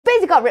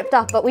easily got ripped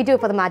off, but we do it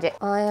for the magic.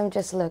 I am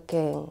just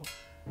looking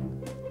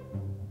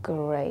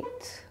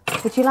great.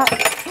 Would you like...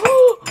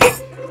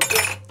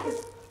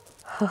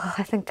 Oh,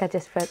 I think I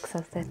just broke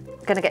something.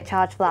 I'm gonna get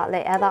charged for that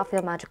later. That'll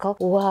feel magical.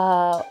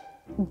 Wow.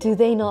 Do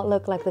they not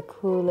look like the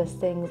coolest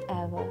things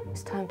ever?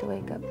 It's time to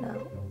wake up now.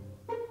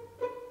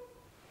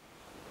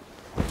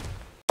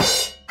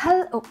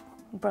 Hello. Oh,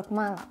 broke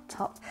my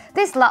laptop.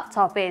 This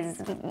laptop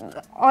is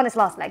on its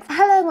last legs.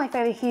 Hello, my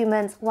favourite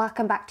humans.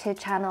 Welcome back to the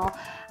channel.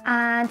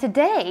 And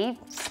today,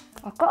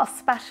 I've got a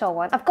special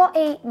one. I've got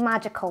a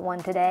magical one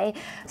today.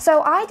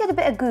 So I did a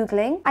bit of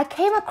Googling. I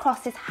came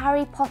across this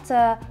Harry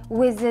Potter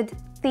wizard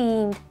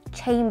themed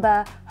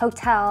chamber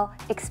hotel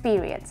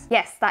experience.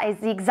 Yes, that is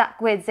the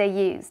exact words they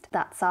used.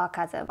 That's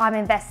sarcasm. I'm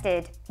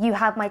invested, you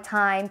have my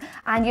time,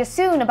 and you're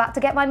soon about to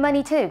get my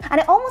money too.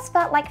 And it almost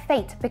felt like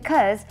fate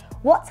because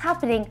what's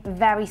happening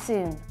very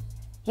soon?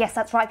 Yes,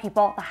 that's right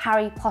people, the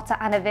Harry Potter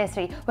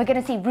anniversary. We're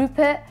gonna see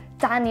Rupert,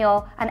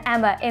 Daniel and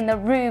Emma in the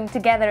room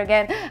together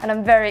again, and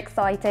I'm very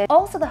excited.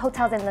 Also, the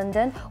hotel's in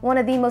London, one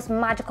of the most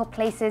magical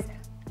places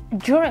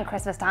during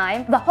Christmas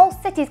time. The whole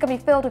city is gonna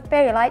be filled with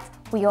fairy lights.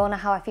 We all know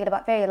how I feel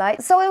about fairy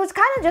lights. So it was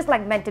kind of just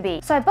like meant to be.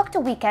 So I booked a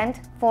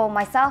weekend for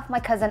myself, my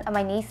cousin and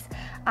my niece,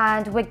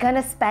 and we're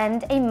gonna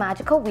spend a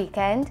magical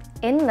weekend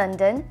in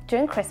London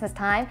during Christmas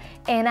time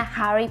in a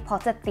Harry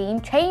Potter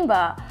themed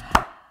chamber.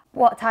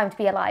 What a time to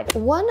be alive.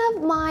 One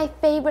of my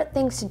favorite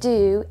things to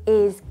do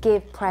is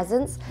give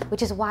presents,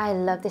 which is why I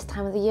love this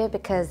time of the year,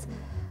 because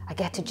I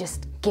get to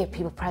just give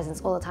people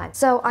presents all the time.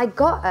 So I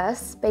got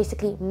us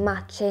basically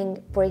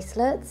matching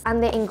bracelets,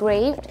 and they're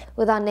engraved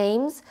with our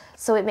names,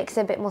 so it makes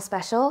it a bit more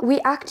special.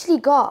 We actually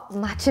got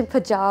matching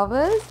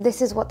pajamas.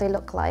 This is what they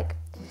look like.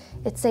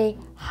 It's a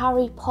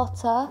Harry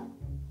Potter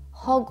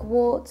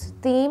Hogwarts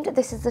themed.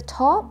 This is the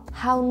top.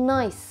 How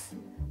nice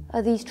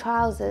are these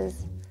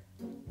trousers?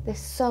 They're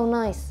so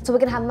nice. So we're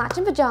gonna have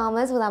matching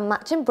pajamas with our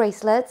matching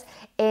bracelets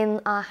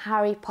in our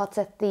Harry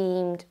Potter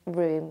themed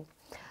room.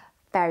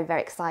 Very,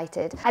 very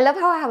excited. I love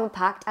how I haven't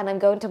packed and I'm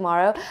going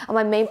tomorrow, and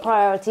my main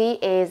priority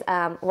is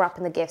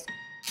wrapping the gifts.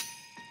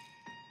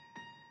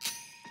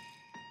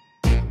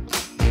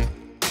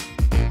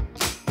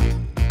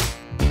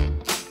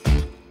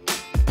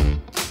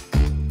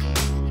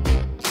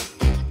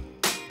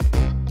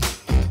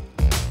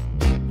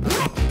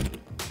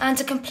 And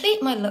to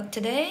complete my look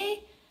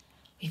today,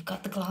 we've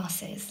got the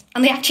glasses.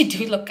 And they actually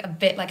do look a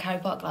bit like Harry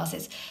Potter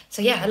glasses.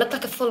 So yeah, I look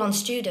like a full-on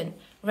student,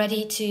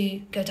 ready to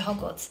go to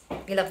Hogwarts.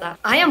 We love that.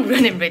 I am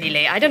running really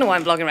late. I don't know why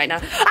I'm vlogging right now.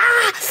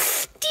 Ah!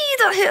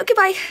 That hurt.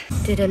 Goodbye.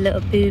 Did a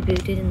little boo-boo,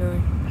 didn't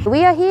I?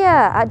 We are here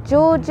at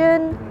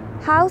Georgian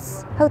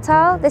House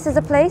Hotel. This is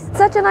a place.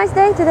 Such a nice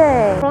day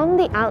today. From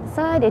the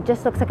outside, it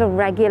just looks like a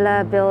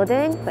regular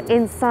building, but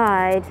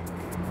inside,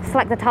 it's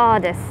like the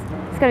TARDIS.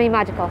 It's gonna be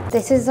magical.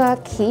 This is our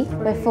key.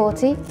 We're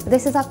 40.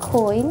 This is our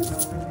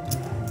coins.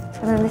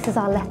 And then this is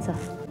our letter.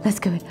 Let's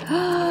go in.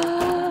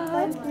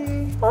 Thank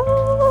you.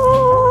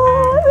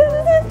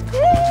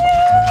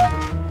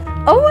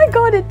 Oh my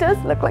god, it does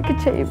look like a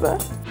chamber.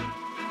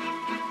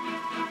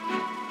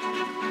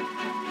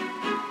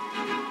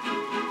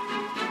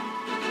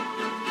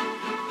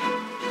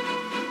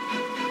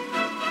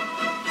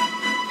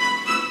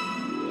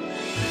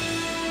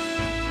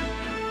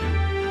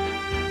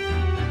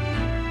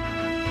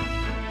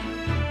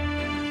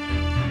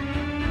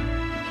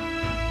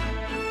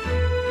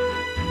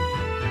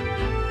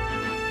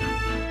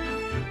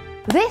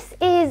 This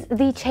is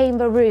the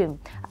chamber room.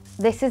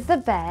 This is the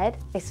bed.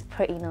 It's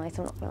pretty nice,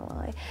 I'm not gonna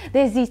lie.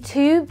 There's these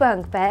two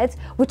bunk beds,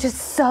 which is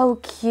so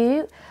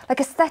cute. Like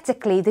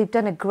aesthetically, they've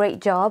done a great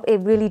job. It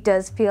really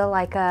does feel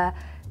like a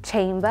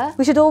chamber.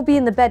 We should all be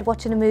in the bed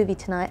watching a movie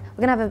tonight.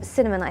 We're gonna have a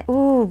cinema night.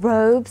 Ooh,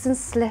 robes and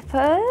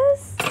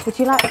slippers. Would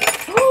you like...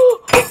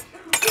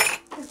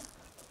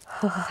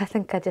 Oh, I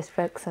think I just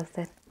broke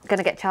something. I'm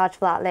gonna get charged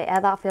for that later.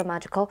 That'll feel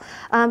magical.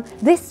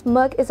 This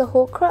mug is a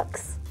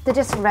Horcrux. They're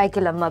just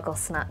regular Muggle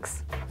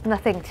snacks.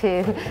 Nothing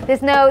too.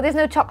 There's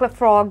no chocolate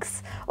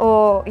frogs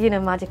or, you know,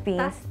 magic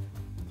beans.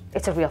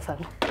 It's a real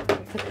phone.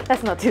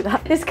 Let's not do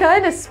that. It's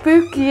kind of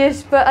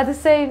spooky-ish, but at the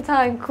same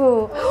time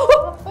cool.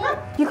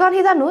 You can't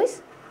hear that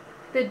noise?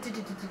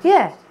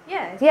 Yeah.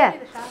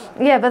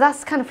 Yeah, but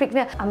that's kind of freaked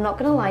me out. I'm not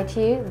gonna lie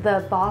to you,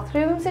 the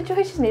bathroom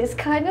situation is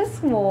kind of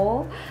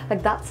small.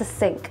 Like that's a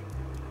sink,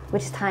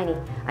 which is tiny,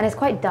 and it's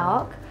quite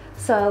dark.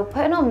 So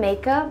putting on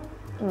makeup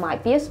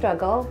might be a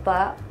struggle,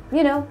 but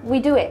you know, we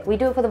do it for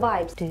the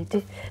vibes.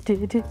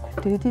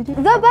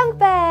 The bunk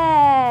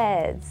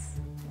beds!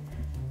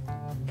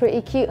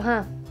 Pretty cute,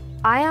 huh?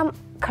 I am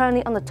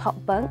currently on the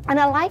top bunk, and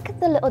I like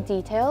the little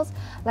details.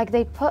 Like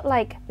they put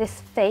like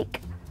this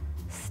fake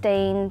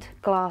stained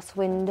glass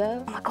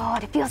window. Oh my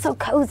god, it feels so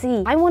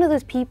cozy. I'm one of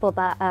those people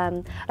that,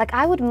 like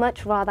I would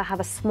much rather have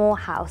a small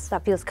house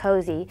that feels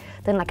cozy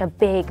than like a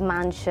big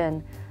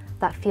mansion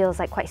that feels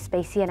like quite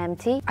spacey and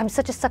empty. I'm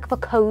such a sucker for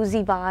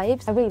cozy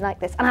vibes. I really like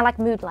this, and I like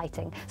mood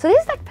lighting. So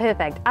this is like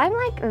perfect. I'm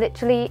like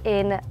literally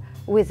in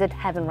wizard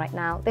heaven right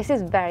now. This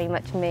is very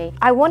much me.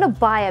 I want to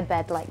buy a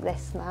bed like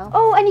this now.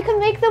 Oh, and you can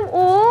make them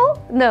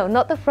all? No,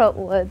 not the front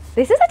ones.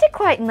 This is actually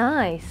quite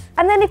nice.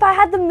 And then if I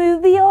had the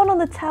movie on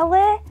the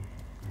telly,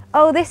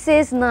 oh, this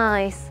is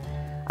nice.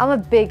 I'm a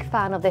big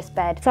fan of this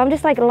bed. So I'm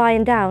just like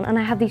lying down and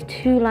I have these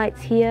two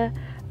lights here.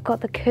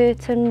 Got the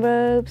curtain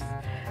robes,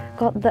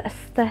 got the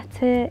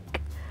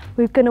aesthetic.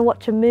 We're gonna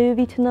watch a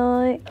movie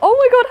tonight. Oh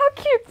my God, how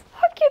cute,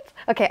 how cute.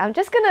 Okay, I'm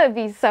just gonna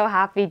be so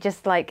happy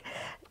just like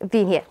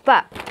being here.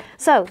 But,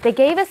 so they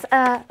gave us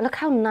look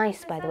how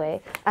nice, by the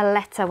way, a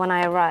letter when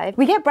I arrived.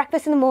 We get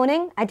breakfast in the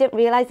morning. I didn't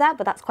realize that,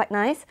 but that's quite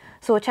nice.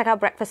 So we'll check out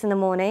breakfast in the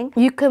morning.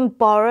 You can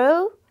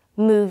borrow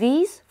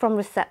movies from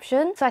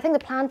reception. So I think the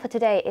plan for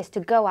today is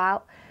to go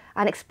out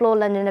and explore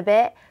London a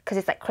bit because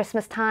it's like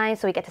Christmas time,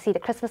 so we get to see the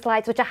Christmas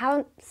lights, which I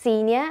haven't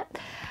seen yet.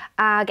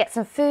 Get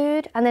some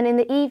food, and then in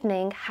the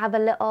evening have a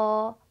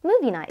little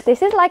movie night.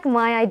 This is like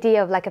my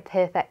idea of like a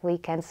perfect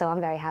weekend, so I'm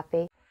very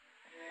happy.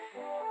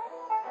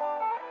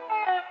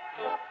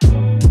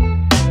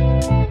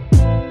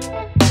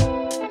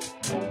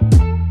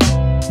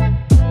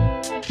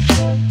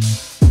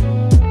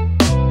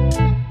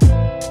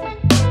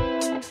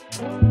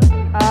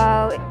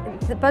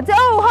 But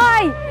oh,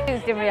 hi! I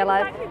didn't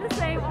realise. Exactly the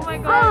same. Oh my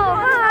God. Oh,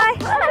 hi!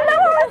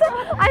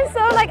 Hello! I'm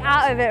so like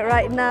out of it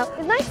right now.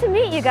 It's nice to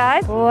meet you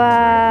guys.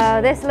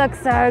 Wow, this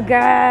looks so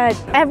good.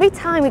 Every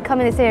time we come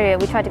in this area,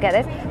 we try to get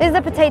this. This is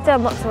the potato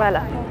and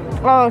mozzarella.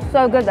 Oh,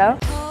 so good though.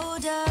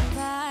 Hold up,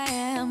 I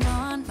am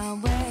on my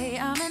way.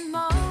 I'm in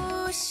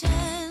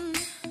motion.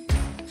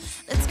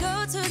 Let's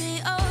go to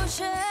the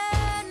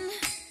ocean.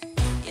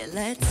 Yeah,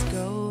 let's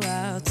go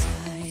outside.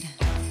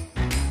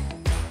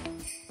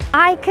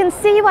 I can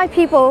see why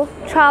people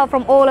travel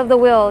from all over the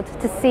world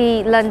to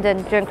see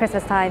London during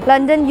Christmas time.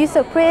 London, you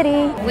so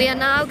pretty. We are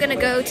now gonna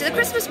go to the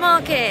Christmas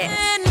market.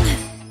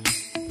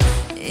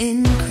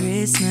 In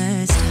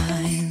Christmas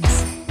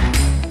times,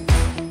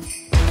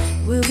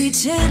 we'll be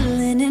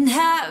chilling and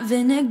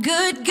having a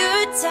good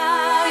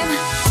time.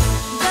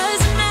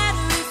 Doesn't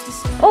matter if the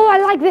Oh, I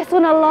like this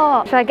one a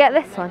lot. Should I get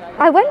this one?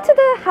 I went to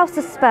the House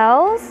of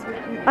Spells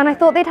and I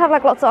thought they'd have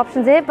like lots of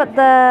options here, but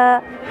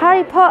the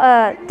Harry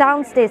Potter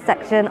downstairs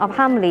section of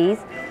Hamleys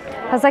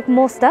has like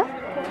more stuff.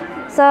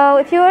 So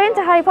if you're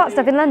into Harry Potter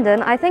stuff in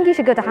London, I think you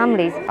should go to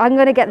Hamleys. I'm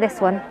gonna get this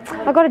one.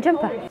 I got a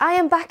jumper. I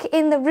am back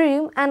in the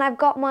room and I've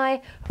got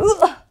my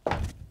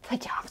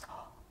pajamas.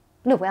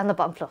 No, we're on the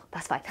bottom floor.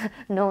 That's fine.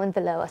 No one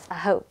below us,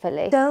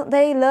 hopefully. Don't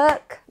they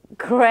look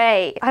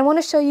great? I want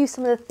to show you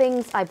some of the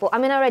things I bought. I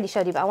mean, I already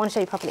showed you, but I want to show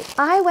you properly.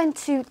 I went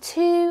to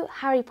 2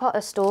 Harry Potter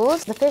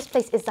stores. The first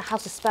place is the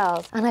House of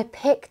Spells. And I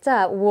picked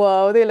up,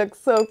 whoa, they look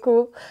so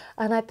cool.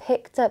 And I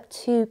picked up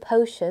 2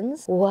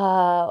 potions.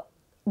 Wow.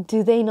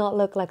 Do they not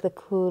look like the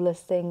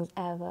coolest things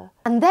ever?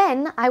 And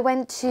then I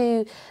went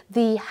to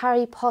the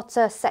Harry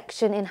Potter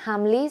section in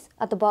Hamleys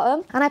at the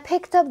bottom. And I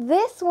picked up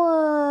this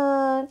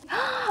one.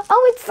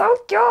 Oh, it's so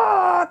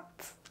cute.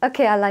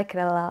 Okay, I like it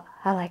a lot.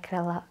 I like it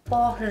a lot.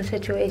 Bathroom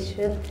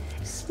situation.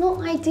 It's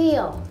not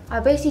ideal. I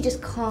basically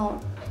just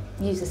can't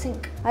use the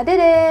sink. I did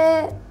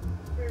it.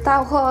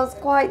 That was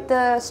quite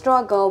the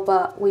struggle,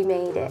 but we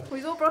made it.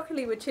 We got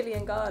broccoli with chili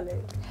and garlic.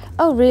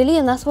 Oh, really?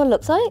 And that's what it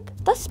looks like?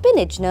 That's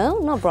spinach, no?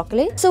 Not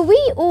broccoli. So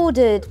we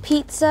ordered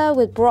pizza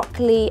with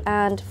broccoli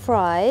and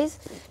fries.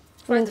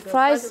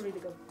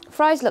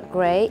 Fries look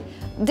great.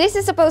 This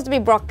is supposed to be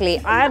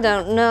broccoli. I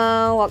don't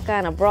know what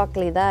kind of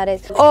broccoli that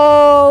is.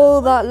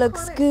 Oh, that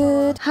looks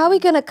good. How are we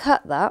gonna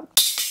cut that?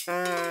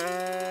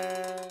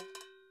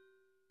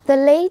 The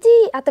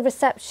lady at the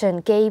reception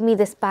gave me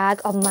this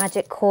bag of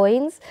magic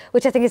coins,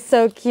 which I think is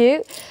so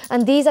cute.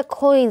 And these are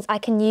coins I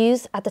can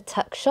use at the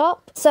tuck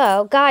shop.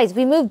 So guys,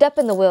 we moved up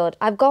in the world.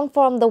 I've gone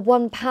from the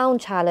 £1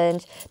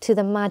 challenge to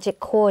the magic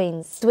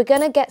coins. So we're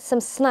gonna get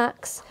some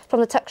snacks from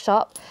the tuck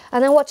shop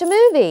and then watch a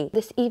movie.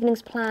 This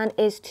evening's plan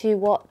is to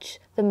watch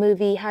the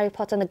movie Harry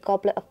Potter and the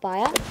Goblet of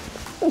Fire.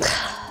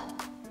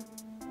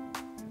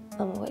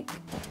 I'm awake.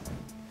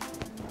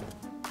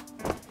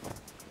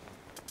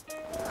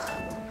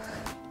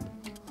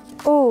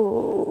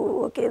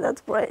 Oh, okay,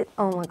 that's bright.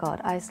 Oh my God,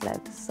 I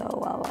slept so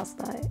well last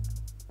night.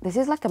 This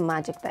is like a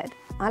magic bed.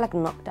 I like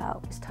knocked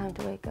out. It's time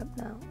to wake up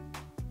now.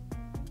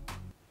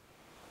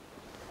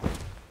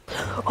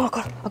 Oh my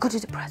God, I gotta do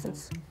the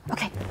presents.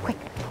 Okay, quick.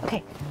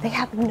 Okay, they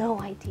have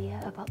no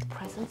idea about the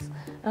presents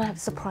and I have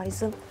to surprise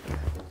them.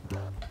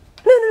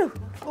 No.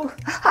 Oh,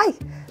 hi.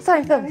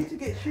 Sorry, Phil. I need to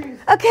get shoes.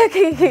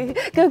 Okay.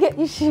 Go get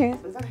your shoes.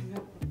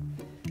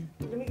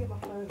 Let me get my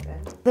phone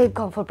then. They've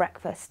gone for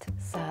breakfast,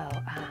 so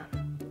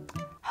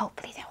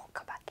hopefully they won't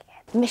come back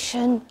again.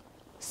 Mission,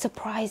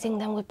 surprising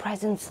them with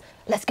presents.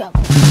 Let's go.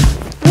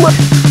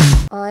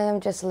 I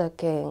am just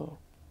looking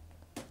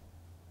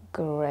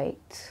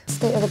great. The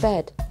state of the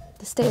bed,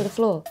 the state of the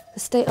floor, the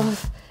state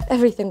of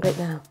everything right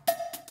now.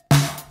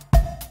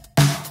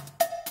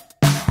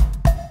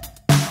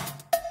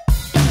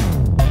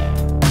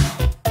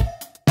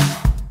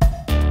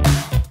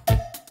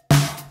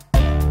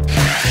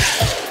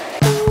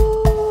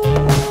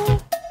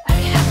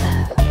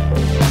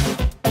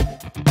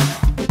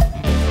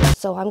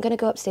 I'm going to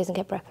go upstairs and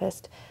get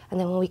breakfast. And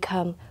then when we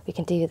come, we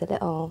can do the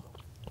little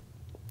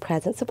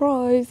present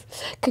surprise.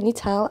 Can you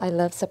tell I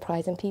love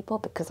surprising people?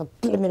 Because I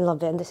blooming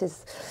love it. And this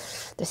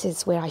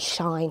is where I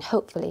shine.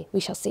 Hopefully, we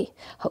shall see.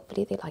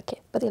 Hopefully they like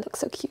it. But they look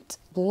so cute.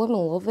 Blooming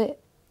love it.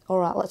 All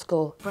right, let's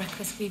go.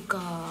 Breakfast, we've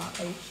got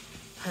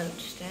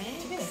poached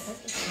eggs.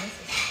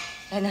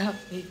 And now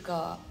we've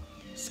got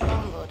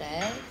scrambled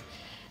eggs.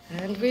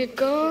 And we've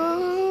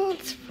got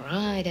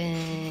fried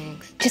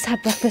eggs. Just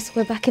had breakfast.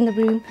 We're back in the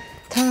room.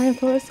 Time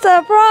for a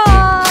surprise!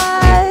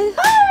 Oh,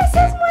 it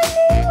says my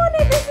name on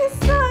it. This is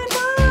so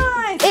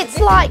nice. It's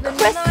like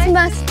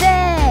Christmas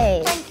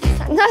Day.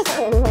 Thank you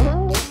so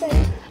much.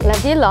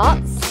 Love you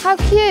lots. How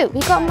cute.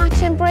 We got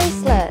matching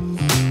bracelets.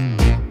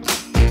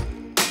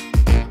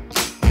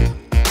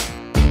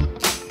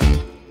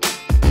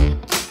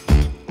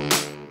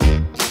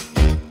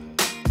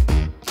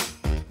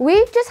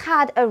 We've just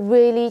had a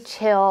really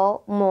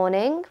chill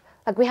morning.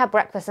 Like, we had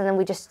breakfast and then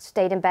we just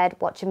stayed in bed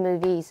watching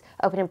movies,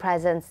 opening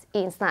presents,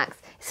 eating snacks.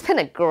 It's been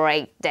a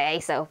great day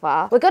so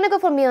far. We're gonna go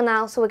for a meal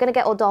now, so we're gonna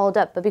get all dolled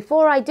up. But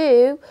before I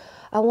do,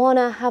 I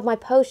wanna have my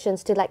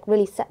potions to like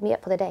really set me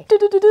up for the day.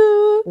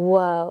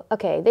 Whoa,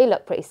 okay, they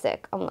look pretty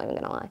sick. I'm not even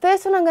gonna lie.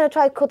 First one I'm gonna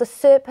try called the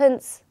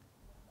Serpent's,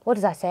 what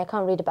does that say? I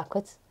can't read it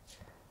backwards.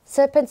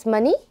 Serpent's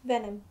Money?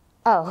 Venom.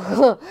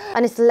 Oh,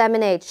 and it's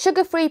lemonade,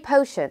 sugar-free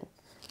potion.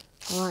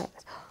 All right.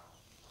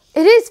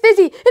 It is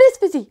fizzy, it is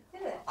fizzy. Is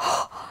it?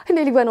 It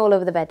nearly went all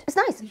over the bed. It's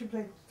nice. You should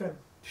play Venom.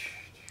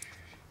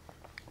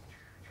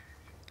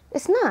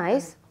 It's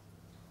nice.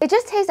 It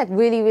just tastes like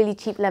really, really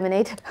cheap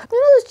lemonade. You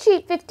know those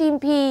cheap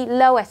 15p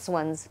lowest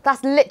ones?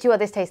 That's literally what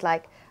this tastes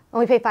like. And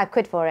we paid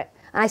 £5 for it.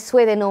 And I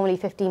swear they're normally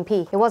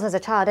 15p. It was as a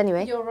child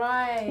anyway. You're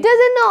right. Does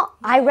it not?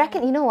 Yeah. I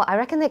reckon, you know what? I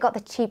reckon they got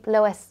the cheap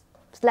lowest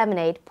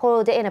lemonade,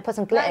 poured it in and put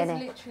some glitter in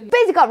it.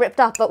 Basically got ripped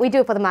off, but we do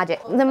it for the magic.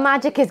 The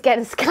magic is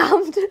getting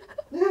scammed.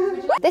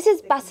 This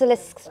is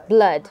basilisk's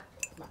blood.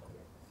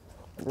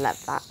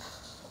 Love that.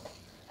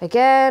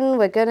 Again,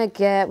 we're gonna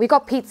get, we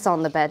got pizza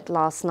on the bed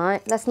last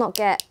night. Let's not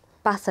get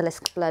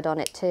basilisk blood on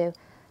it too.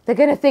 They're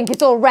gonna think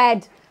it's all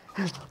red.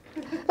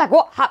 Like,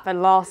 what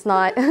happened last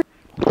night? I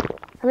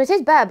mean, it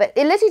tastes better, but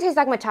it literally tastes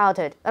like my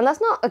childhood. And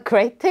that's not a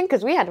great thing,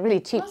 because we had a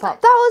really cheap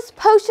pop. That was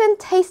potion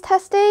taste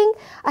testing.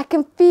 I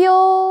can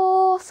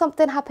feel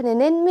something happening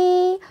in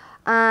me.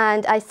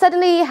 And I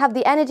suddenly have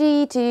the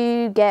energy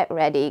to get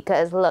ready,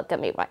 because look at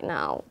me right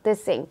now.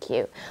 This ain't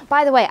cute.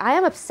 By the way, I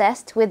am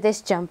obsessed with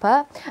this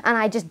jumper, and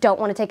I just don't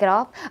want to take it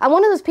off. I'm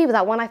one of those people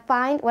that when I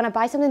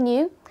buy something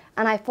new,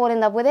 and I fall in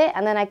love with it,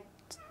 and then I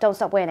don't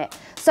stop wearing it.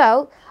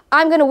 So,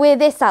 I'm going to wear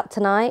this out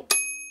tonight.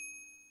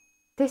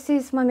 This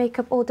is my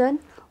makeup all done,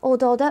 all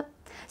dolled up.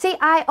 See,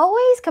 I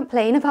always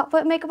complain about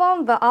putting makeup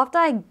on, but after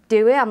I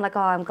do it, I'm like,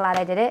 oh, I'm glad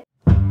I did it.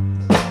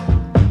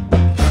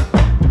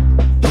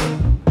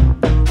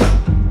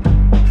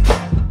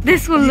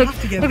 This one look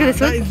at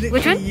this one.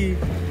 Which one? You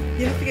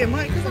have to get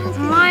Mike Wazowski.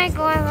 Mike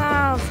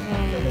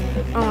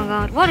Wazowski. Oh my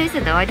god. What is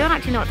it though? I don't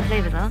actually know what the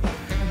flavours are.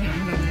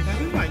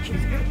 We might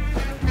choose it.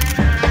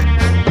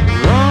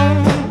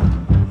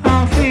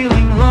 I'm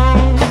feeling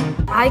low.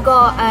 I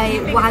got a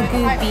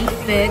Wagyu beef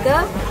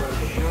burger.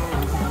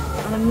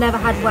 And I've never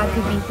had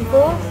Wagyu beef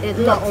before. It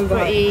looks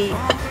pretty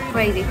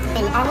crazy.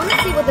 I want to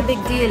see what the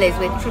big deal is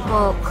with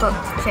triple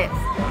cooked chips.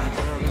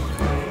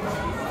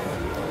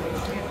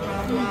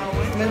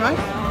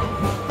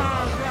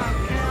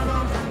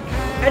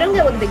 I don't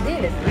get what the big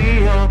deal is.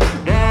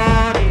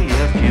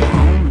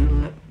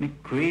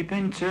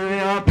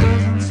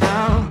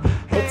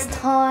 It's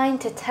time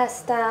to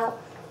test out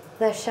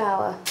the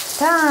shower.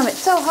 Damn, it's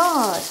so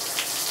hard.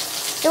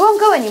 It won't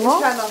go anymore. Oh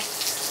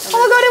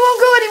my god, it won't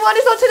go anymore.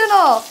 It's not turning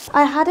off.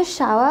 I had a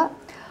shower.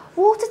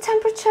 Water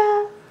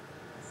temperature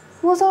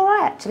was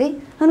alright actually,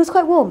 and it was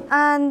quite warm.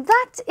 And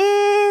that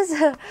is,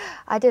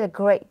 I did a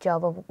great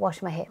job of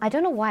washing my hair. I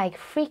don't know why I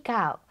freak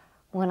out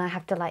when I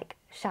have to like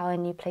shower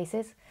in new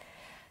places.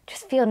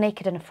 Just feel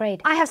naked and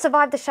afraid. I have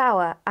survived the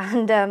shower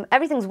and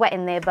everything's wet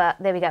in there, but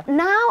there we go.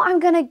 Now I'm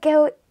gonna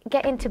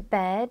get into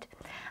bed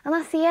and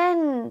that's the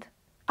end.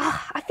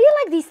 Oh, I feel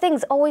like these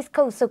things always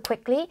go so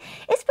quickly.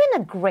 It's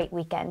been a great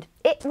weekend.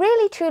 It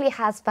really truly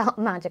has felt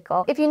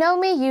magical. If you know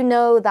me, you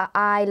know that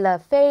I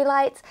love fairy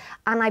lights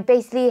and I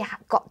basically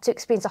got to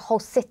experience a whole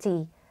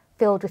city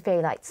filled with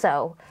fairy lights.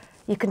 So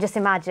you can just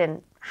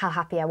imagine how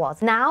happy I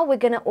was. Now we're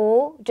gonna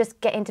all just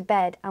get into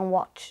bed and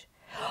watch.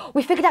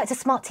 We figured out it's a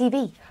smart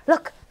TV.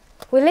 Look,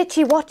 we're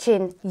literally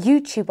watching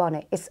YouTube on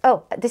it.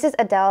 This is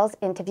Adele's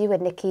interview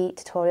with Nikki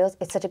Tutorials.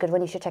 It's such a good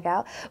one, you should check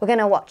out. We're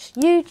gonna watch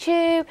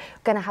YouTube,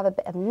 we're gonna have a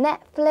bit of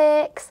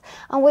Netflix,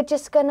 and we're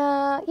just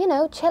gonna, you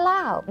know, chill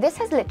out. This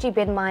has literally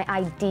been my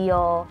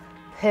ideal,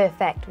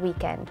 perfect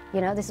weekend.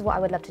 You know, this is what I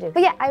would love to do.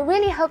 But yeah, I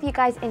really hope you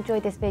guys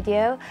enjoyed this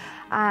video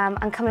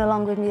and coming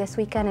along with me this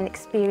weekend and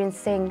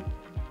experiencing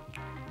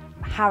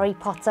Harry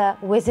Potter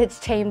Wizard's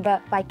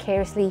Chamber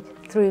vicariously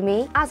through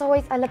me. As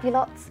always, I love you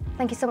lots.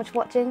 Thank you so much for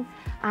watching,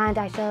 and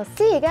I shall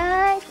see you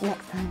guys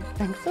next time.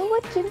 Thanks for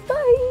watching.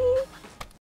 Bye.